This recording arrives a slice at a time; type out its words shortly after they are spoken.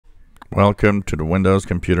Welcome to the Windows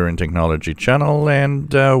Computer and Technology channel,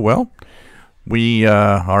 and well, we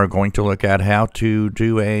are going to look at how to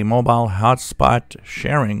do a mobile hotspot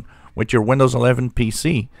sharing with your Windows 11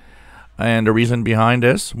 PC. And the reason behind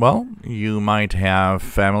this, well, you might have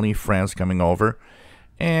family, friends coming over,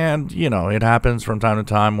 and it happens from time to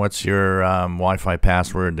time. What's your Wi-Fi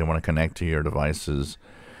password? They want to connect to your devices.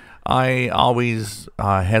 I always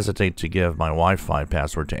hesitate to give my Wi-Fi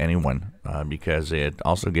password to anyone because it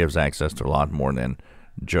also gives access to a lot more than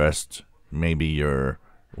just maybe your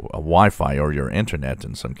Wi-Fi or your internet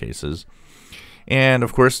in some cases. And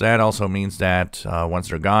of course, that also means that once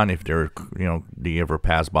they're gone, if they're they ever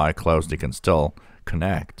pass by close, they can still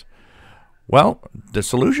connect. Well, the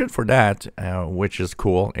solution for that, which is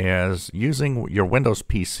cool, is using your Windows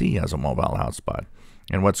PC as a mobile hotspot.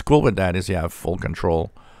 And what's cool with that is you have full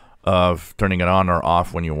control of turning it on or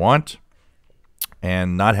off when you want,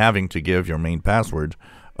 and not having to give your main password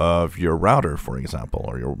of your router, for example,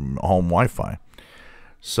 or your home Wi-Fi.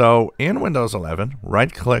 So in Windows 11,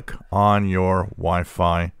 right-click on your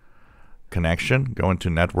Wi-Fi connection, go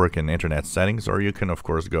into Network and Internet Settings, or you can, of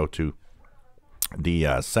course, go to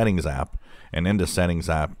the Settings app, and in the Settings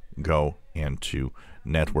app, go into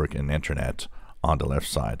Network and Internet on the left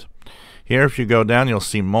side. Here, if you go down, you'll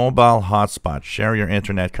see Mobile Hotspot, share your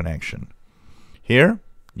internet connection. Here,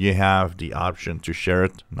 you have the option to share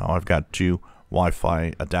it. Now, I've got two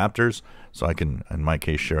Wi-Fi adapters, so I can, in my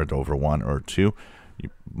case, share it over one or two.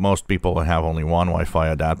 Most people have only one Wi-Fi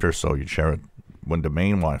adapter, so you share it with the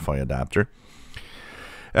main Wi-Fi adapter.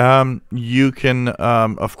 You can,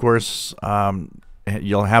 of course,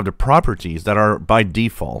 you'll have the properties that are by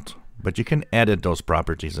default, but you can edit those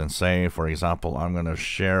properties and say, for example, I'm going to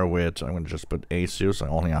share with, I'm going to just put ASUS. I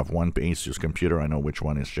only have one ASUS computer. I know which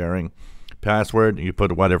one is sharing. Password, you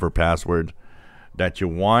put whatever password that you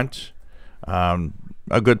want. A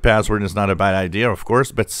good password is not a bad idea, of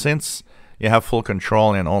course, but since you have full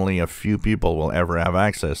control and only a few people will ever have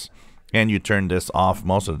access, and you turn this off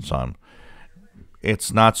most of the time,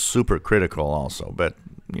 it's not super critical also, but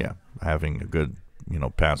yeah, having a good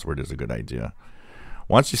password is a good idea.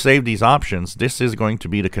 Once you save these options, this is going to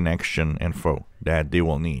be the connection info that they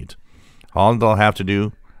will need. All they'll have to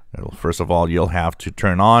do, first of all, you'll have to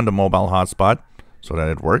turn on the mobile hotspot so that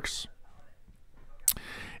it works.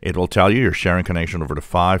 It will tell you your sharing connection over the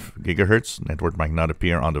 5 gigahertz. Network might not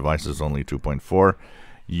appear on devices only 2.4.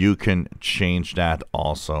 You can change that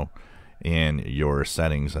also in your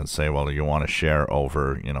settings and say, well, you want to share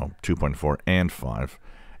over 2.4 and 5.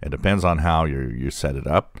 It depends on how you set it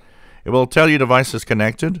up. It will tell you device is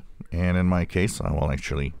connected, and in my case, I will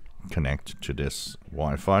actually connect to this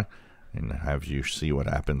Wi-Fi and have you see what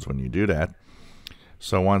happens when you do that.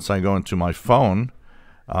 So once I go into my phone,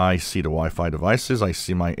 I see the Wi-Fi devices. I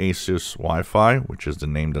see my ASUS Wi-Fi, which is the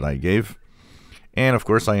name that I gave. And of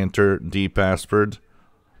course, I enter the password,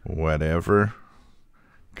 whatever,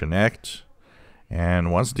 connect.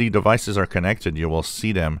 And once the devices are connected, you will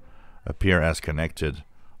see them appear as connected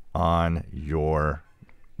on your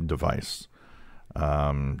device.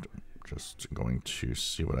 Just going to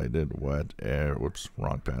see what I did. Whoops,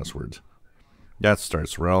 wrong password. That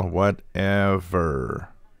starts rel. Whatever.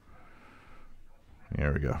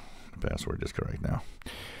 Here we go. The password is correct now.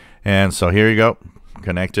 And so here you go.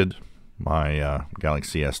 Connected. My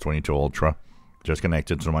Galaxy S22 Ultra. Just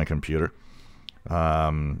connected to my computer.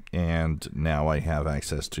 And now I have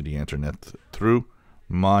access to the internet through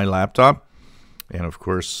my laptop. And of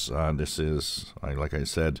course, this is, like I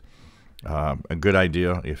said, a good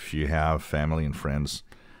idea if you have family and friends.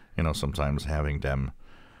 Sometimes having them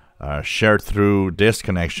shared through this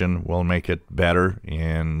connection will make it better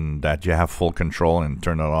in that you have full control and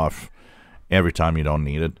turn it off every time you don't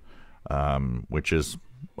need it, which is,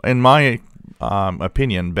 in my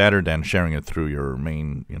opinion, better than sharing it through your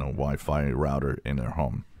main Wi-Fi router in their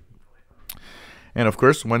home. And of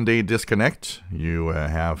course, when they disconnect, you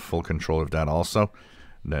have full control of that also.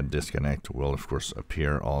 That disconnect will, of course,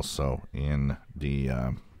 appear also in the...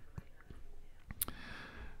 here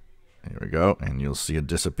we go. And you'll see it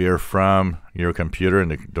disappear from your computer,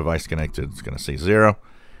 and the device connected is going to say 0.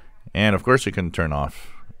 And of course, you can turn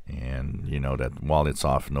off. And you know that while it's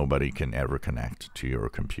off, nobody can ever connect to your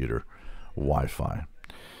computer Wi-Fi.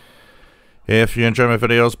 If you enjoy my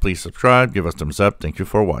videos, please subscribe. Give us a thumbs up. Thank you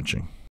for watching.